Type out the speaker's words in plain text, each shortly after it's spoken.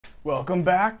Welcome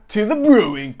back to the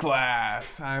Brewing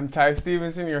Class. I'm Ty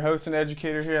Stevenson, your host and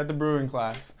educator here at the Brewing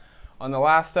Class. On the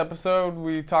last episode,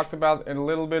 we talked about a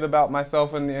little bit about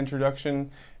myself in the introduction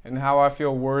and how I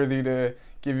feel worthy to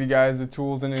give you guys the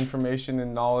tools and information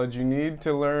and knowledge you need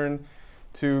to learn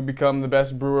to become the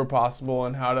best brewer possible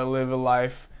and how to live a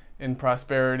life in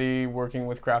prosperity working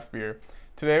with craft beer.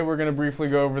 Today, we're going to briefly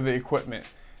go over the equipment.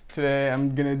 Today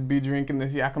I'm going to be drinking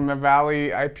this Yakima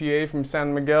Valley IPA from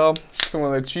San Miguel. It's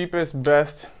one of the cheapest,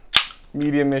 best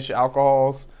medium-ish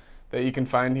alcohols that you can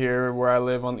find here where I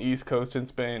live on the East Coast in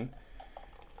Spain.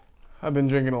 I've been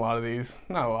drinking a lot of these.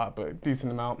 Not a lot, but a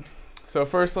decent amount. So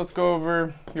first let's go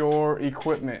over your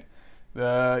equipment.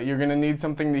 You're going to need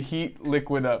something to heat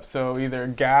liquid up. So either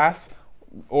gas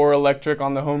or electric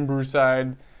on the homebrew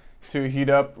side to heat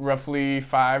up roughly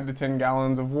 5 to 10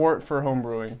 gallons of wort for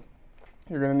homebrewing.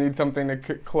 You're going to need something to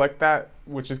collect that,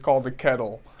 which is called a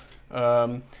kettle.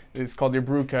 It's called your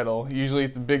brew kettle. Usually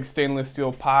it's a big stainless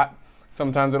steel pot.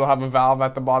 Sometimes it'll have a valve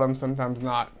at the bottom, sometimes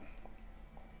not.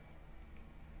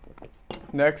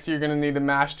 Next, you're going to need a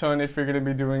mash tun if you're going to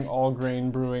be doing all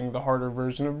grain brewing, the harder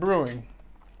version of brewing.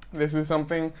 This is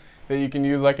something that you can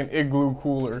use like an igloo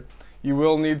cooler. You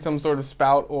will need some sort of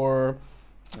spout or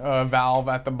valve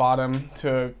at the bottom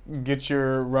to get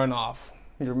your runoff,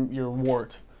 your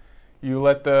wort. You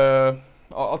let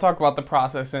I'll talk about the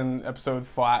process in episode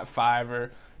 5 or a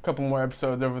couple more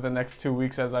episodes over the next 2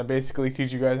 weeks, as I basically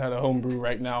teach you guys how to homebrew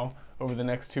right now over the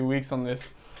next 2 weeks on this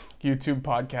YouTube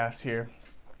podcast here.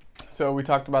 So we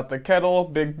talked about the kettle,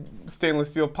 big stainless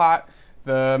steel pot,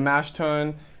 the mash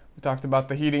tun. We talked about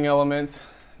the heating elements.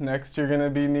 Next, you're going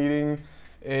to be needing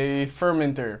a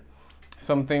fermenter,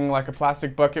 something like a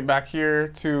plastic bucket back here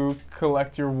to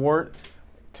collect your wort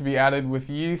to be added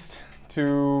with yeast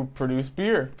to produce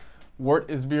beer. Wort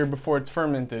is beer before it's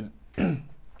fermented.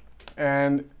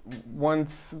 And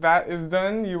once that is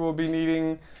done, you will be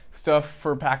needing stuff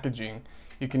for packaging.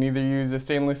 You can either use a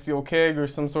stainless steel keg or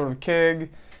some sort of keg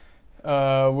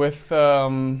with a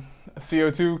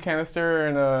CO2 canister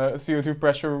and a CO2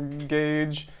 pressure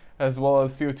gauge, as well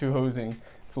as CO2 hosing.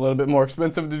 It's a little bit more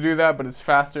expensive to do that, but it's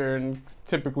faster and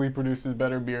typically produces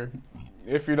better beer.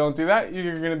 If you don't do that,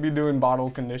 you're going to be doing bottle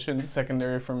conditioned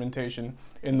secondary fermentation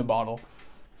in the bottle.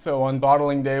 So on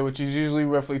bottling day, which is usually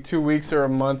roughly 2 weeks or a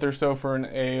month or so for an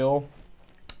ale,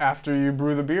 after you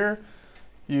brew the beer,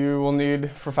 you will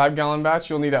need, for 5-gallon batch,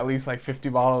 you'll need at least like 50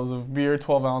 bottles of beer,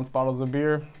 12-ounce bottles of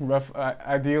beer.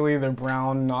 Ideally, they're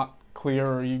brown, not clear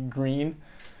or green.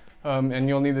 And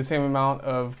you'll need the same amount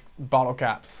of bottle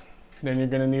caps. Then you're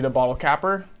going to need a bottle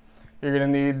capper. You're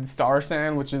going to need Star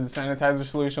San, which is a sanitizer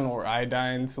solution, or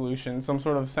iodine solution, some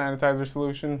sort of sanitizer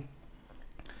solution.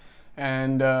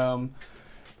 And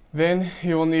then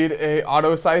you will need a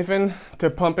auto siphon to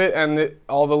pump it, and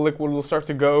all the liquid will start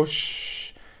to go.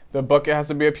 The bucket has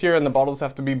to be up here, and the bottles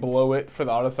have to be below it for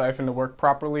the auto siphon to work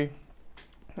properly.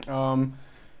 And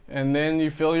then you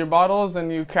fill your bottles,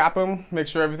 and you cap them, make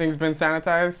sure everything's been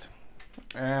sanitized.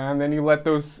 And then you let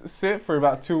those sit for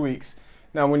about 2 weeks.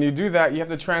 Now when you do that, you have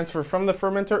to transfer from the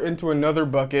fermenter into another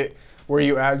bucket where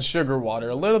you add sugar water.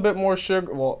 A little bit more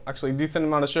sugar, well actually a decent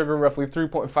amount of sugar, roughly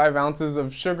 3.5 ounces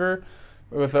of sugar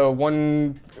with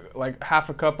half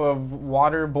a cup of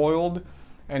water boiled.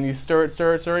 And you stir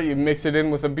it, you mix it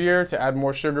in with a beer to add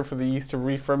more sugar for the yeast to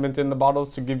re-ferment in the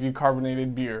bottles to give you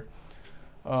carbonated beer.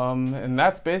 And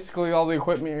that's basically all the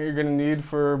equipment you're going to need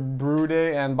for brew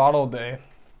day and bottle day.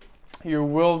 You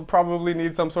will probably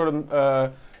need some sort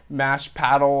of mash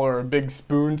paddle or a big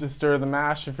spoon to stir the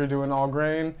mash if you're doing all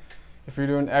grain. If you're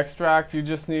doing extract, you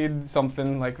just need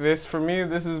something like this. For me,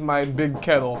 this is my big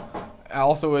kettle.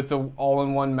 Also, it's an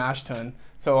all-in-one mash tun.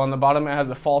 So on the bottom, it has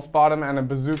a false bottom and a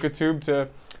bazooka tube to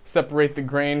separate the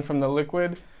grain from the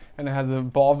liquid. And it has a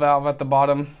ball valve at the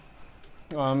bottom.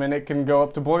 And it can go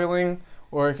up to boiling,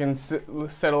 or it can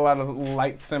settle at a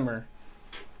light simmer.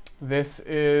 This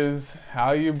is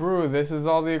how you brew. This is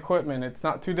all the equipment. It's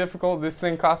not too difficult. This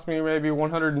thing cost me maybe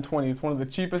 $120. It's one of the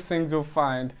cheapest things you'll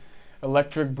find.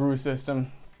 Electric brew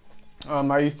system.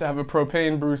 I used to have a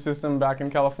propane brew system back in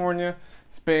California.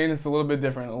 Spain, it's a little bit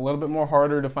different. A little bit more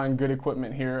harder to find good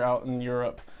equipment here out in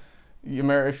Europe.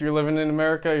 If you're living in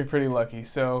America, you're pretty lucky.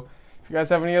 So if you guys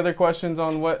have any other questions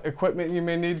on what equipment you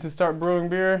may need to start brewing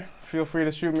beer, feel free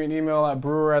to shoot me an email at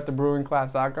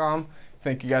brewer@thebrewingclass.com.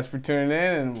 Thank you guys for tuning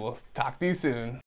in, and we'll talk to you soon.